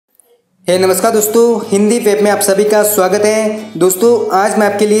नमस्कार दोस्तों, हिंदी वेब में आप सभी का स्वागत है। दोस्तों आज मैं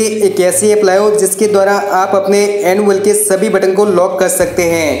आपके लिए एक ऐसी ऐप लाया हूँ जिसके द्वारा आप अपने एनुअल के सभी बटन को लॉक कर सकते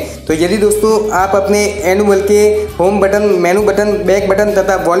हैं। तो यदि दोस्तों आप अपने एनुअल के होम बटन, मेनू बटन, बैक बटन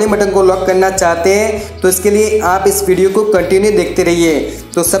तथा वॉल्यूम बटन को लॉक करना चाहते हैं तो इसके लिए आप इस वीडियो को कंटिन्यू देखते रहिए।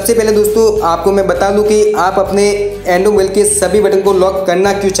 तो सबसे पहले दोस्तों आपको मैं बता दूं कि आप अपने एनुअल के सभी बटन को लॉक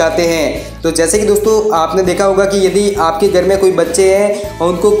करना क्यों चाहते हैं। तो जैसे कि दोस्तों आपने देखा होगा कि यदि आपके घर में कोई बच्चे हैं और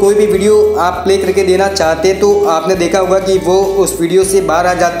उनको कोई भी वीडियो आप प्ले करके देना चाहते हैं तो आपने देखा होगा कि वो उस वीडियो से बाहर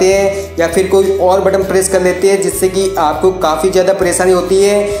आ जाते हैं या फिर कोई और बटन प्रेस कर लेते हैं जिससे कि आपको काफ़ी ज़्यादा परेशानी होती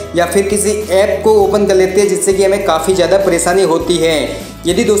है, या फिर किसी ऐप को ओपन कर लेते हैं जिससे कि हमें काफ़ी ज़्यादा परेशानी होती है।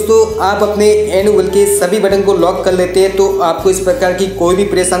 यदि दोस्तों आप अपने एनुअल के सभी बटन को लॉक कर लेते हैं तो आपको इस प्रकार की कोई भी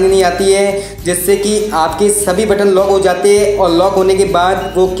परेशानी नहीं आती है, जिससे कि आपके सभी बटन लॉक हो जाते हैं और लॉक होने के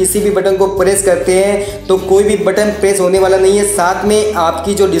बाद वो किसी भी बटन को प्रेस करते हैं तो कोई भी बटन प्रेस होने वाला नहीं है। साथ में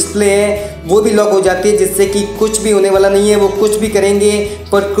आपकी जो डिस्प्ले है वो भी लॉक हो जाती है, जिससे कि कुछ भी होने वाला नहीं है। वो कुछ भी करेंगे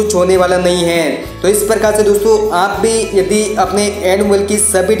पर कुछ होने वाला नहीं है। तो इस प्रकार से दोस्तों आप भी यदि अपने एनुअल की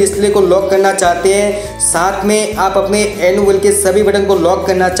सभी डिस्प्ले को लॉक करना चाहते हैं, साथ में आप अपने एनुअल के सभी बटन को लॉक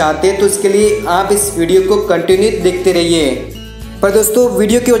करना चाहते हैं तो इसके लिए आप इस वीडियो को कंटिन्यू देखते रहिए। पर दोस्तों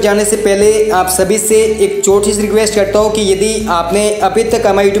वीडियो की ओर जाने से पहले आप सभी से एक छोटी सी रिक्वेस्ट करता हूं कि यदि आपने अभी तक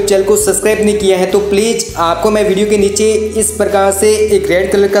हमारे यूट्यूब चैनल को सब्सक्राइब नहीं किया है तो प्लीज़ आपको मैं वीडियो के नीचे इस प्रकार से एक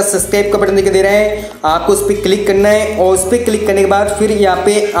रेड कलर का सब्सक्राइब का बटन दिखाई दे रहा है, आपको उस पर क्लिक करना है और उस पर क्लिक करने के बाद फिर यहाँ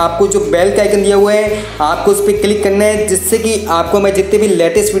पे आपको जो बेल का आइकन दिया हुआ है आपको उस पर क्लिक करना है, जिससे कि आपको मैं जितने भी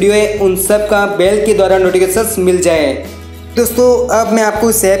लेटेस्ट वीडियो है उन सब का बेल के द्वारा नोटिफिकेशन मिल जाए। दोस्तों अब मैं आपको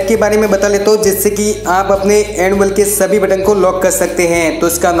इस ऐप के बारे में बता लेता हूँ जिससे कि आप अपने एनुअल के सभी बटन को लॉक कर सकते हैं। तो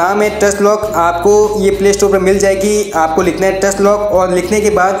इसका नाम है टच लॉक। आपको ये प्ले स्टोर पर मिल जाएगी। आपको लिखना है टच लॉक और लिखने के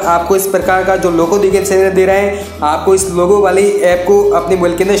बाद आपको इस प्रकार का जो लोगो दिखाई दे रहा है, आपको इस लोगो वाली ऐप को अपने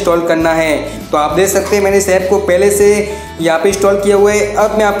मोबाइल के अंदर इंस्टॉल करना है। तो आप देख सकते हैं मैंने इस ऐप को पहले से यहाँ पे इंस्टॉल किया हुआ है।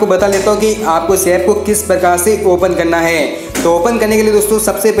 अब मैं आपको बता लेता हूँ कि आपको इस ऐप को किस प्रकार से ओपन करना है। तो ओपन करने के लिए दोस्तों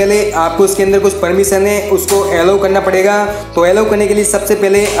सबसे पहले आपको इसके अंदर कुछ परमिशन है उसको अलाउ करना पड़ेगा। तो अलाउ करने के लिए सबसे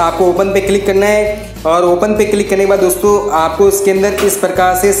पहले आपको ओपन पे क्लिक करना है और ओपन पे क्लिक करने के बाद दोस्तों आपको इसके अंदर इस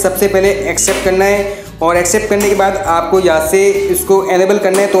प्रकार से सबसे पहले एक्सेप्ट करना है और एक्सेप्ट करने के बाद आपको यहाँ से इसको एनेबल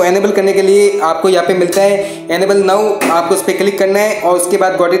करना है। तो एनेबल करने के लिए आपको यहाँ पे मिलता है एनेबल नाउ, आपको उस पर क्लिक करना है और उसके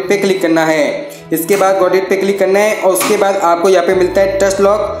बाद गॉट इट पे क्लिक करना है। इसके बाद गॉट इट पे क्लिक करना है और उसके बाद आपको यहाँ पे मिलता है टच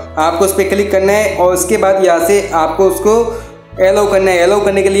लॉक, आपको उस पर क्लिक करना है और उसके बाद यहाँ से आपको उसको अलाउ करना है। अलाउ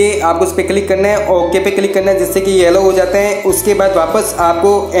करने के लिए आपको उस पर क्लिक करना है और ओके पे क्लिक करना है, जिससे कि ये अलाउ हो जाता है। उसके बाद वापस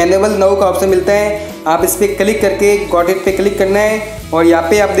आपको एनेबल नाउ का ऑप्शन मिलता है, आप इस पर क्लिक करके गॉट इट पे क्लिक करना है और यहाँ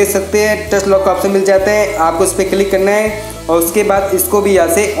पे आप देख सकते हैं टच लॉक का ऑप्शन मिल जाता है। आपको उस पर क्लिक करना है और उसके बाद इसको भी यहाँ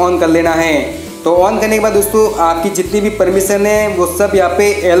से ऑन कर लेना है। तो ऑन करने के बाद दोस्तों आपकी जितनी भी परमिशन है वो सब यहाँ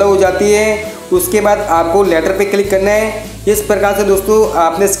पे अलाउ हो जाती है। उसके बाद आपको लेटर पे क्लिक करना है। इस प्रकार से दोस्तों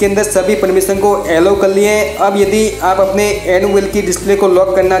आपने इसके अंदर सभी परमिशन को अलाउ कर लिए हैं। अब यदि आप अपने एनुअल की डिस्प्ले को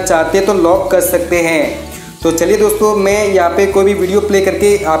लॉक करना चाहते हैं तो लॉक कर सकते हैं। तो चलिए दोस्तों मैं यहाँ पे कोई भी वीडियो प्ले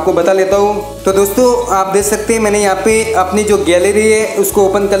करके आपको बता लेता हूँ। तो दोस्तों आप देख सकते हैं मैंने यहाँ पे अपनी जो गैलरी है उसको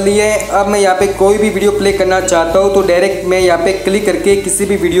ओपन कर लिया है। अब मैं यहाँ पे कोई भी वीडियो प्ले करना चाहता हूँ तो डायरेक्ट मैं यहाँ पे क्लिक करके किसी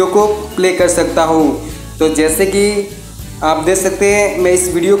भी वीडियो को प्ले कर सकता हूँ। तो जैसे कि आप देख सकते हैं मैं इस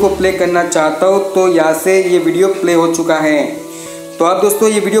वीडियो को प्ले करना चाहता हूँ तो यहाँ से ये वीडियो प्ले हो चुका है। तो अब दोस्तों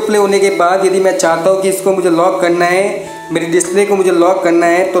ये वीडियो प्ले होने के बाद यदि मैं चाहता हूँ कि इसको मुझे लॉक करना है, मेरी डिस्प्ले को मुझे लॉक करना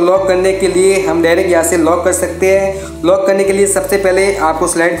है, तो लॉक करने के लिए हम डायरेक्ट यहाँ से लॉक कर सकते हैं। लॉक करने के लिए सबसे पहले आपको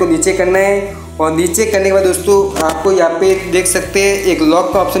स्लाइड को नीचे करना है और नीचे करने के बाद दोस्तों आपको यहाँ पे देख सकते हैं एक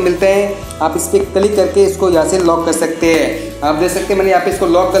लॉक का ऑप्शन मिलता है, आप इस पर क्लिक करके इसको यहाँ से लॉक कर सकते हैं। आप देख सकते हैं मैंने यहाँ पे इसको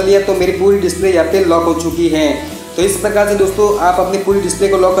लॉक कर लिया तो मेरी पूरी डिस्प्ले यहाँ पे लॉक हो चुकी है। तो इस प्रकार से दोस्तों आप अपनी पूरी डिस्प्ले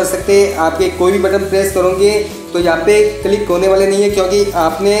को लॉक कर सकते हैं। आपके कोई भी बटन प्रेस करोगे तो यहाँ पे क्लिक होने वाले नहीं है, क्योंकि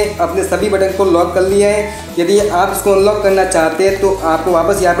आपने अपने सभी बटन को लॉक कर लिया है। यदि आप इसको अनलॉक करना चाहते हैं तो आपको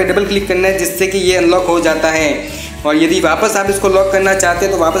वापस यहाँ पे डबल क्लिक करना है, जिससे कि ये अनलॉक हो जाता है। और यदि वापस आप इसको लॉक करना चाहते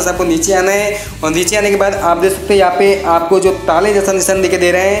हैं तो वापस आपको नीचे आना है और नीचे आने के बाद आप देख सकते हैं यहाँ पे आपको जो ताले जैसा निशान दिखाई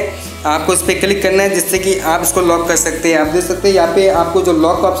दे रहा है, आपको इस पर क्लिक करना है, जिससे कि आप इसको लॉक कर सकते हैं। आप देख सकते हैं यहाँ पे आपको जो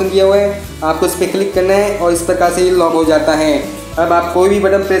लॉक का ऑप्शन दिया हुआ है आपको इस पर क्लिक करना है और इस प्रकार से ये लॉक हो जाता है। अब आप कोई भी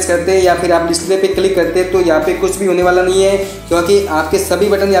बटन प्रेस करते हैं या फिर आप डिस्प्ले पे क्लिक करते हैं तो यहाँ पे कुछ भी होने वाला नहीं है, क्योंकि आपके सभी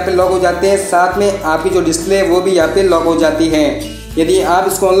बटन यहाँ पे लॉक हो जाते हैं। साथ में आपकी जो डिस्प्ले है वो भी यहाँ पे लॉक हो जाती है। यदि आप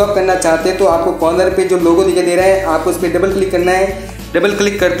इसको अनलॉक करना चाहते हैं तो आपको कॉर्नर पे जो लोगो दिखाई दे रहा है आपको इस पर डबल क्लिक करना है। डबल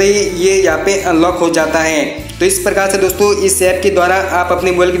क्लिक करते ही ये यहाँ पे अनलॉक हो जाता है। तो इस प्रकार से दोस्तों इस ऐप के द्वारा आप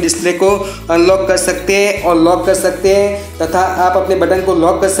अपने मोबाइल की डिस्प्ले को अनलॉक कर सकते हैं और लॉक कर सकते हैं तथा आप अपने बटन को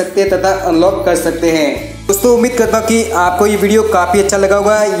लॉक कर सकते हैं तथा अनलॉक कर सकते हैं। दोस्तों उम्मीद करता हूँ कि आपको ये वीडियो काफ़ी अच्छा लगा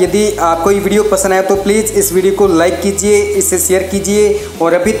होगा। यदि आपको ये वीडियो पसंद आया तो प्लीज़ इस वीडियो को लाइक कीजिए, इसे शेयर कीजिए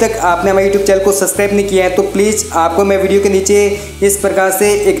और अभी तक आपने हमारे यूट्यूब चैनल को सब्सक्राइब नहीं किया है तो प्लीज़ आपको मैं वीडियो के नीचे इस प्रकार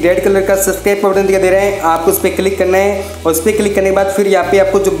से एक रेड कलर का सब्सक्राइब का बटन दिखाई दे रहा है, आपको उस पर क्लिक करना है और उस पर क्लिक करने के बाद फिर यहाँ पे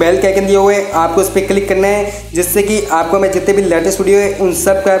आपको जो बेल का आइकन दिया हुआ है आपको उस पर क्लिक करना है, जिससे कि आपको मैं जितने भी लेटेस्ट वीडियो है उन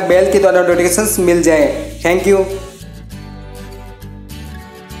सब का बेल के द्वारा नोटिफिकेशन मिल जाए। Thank you.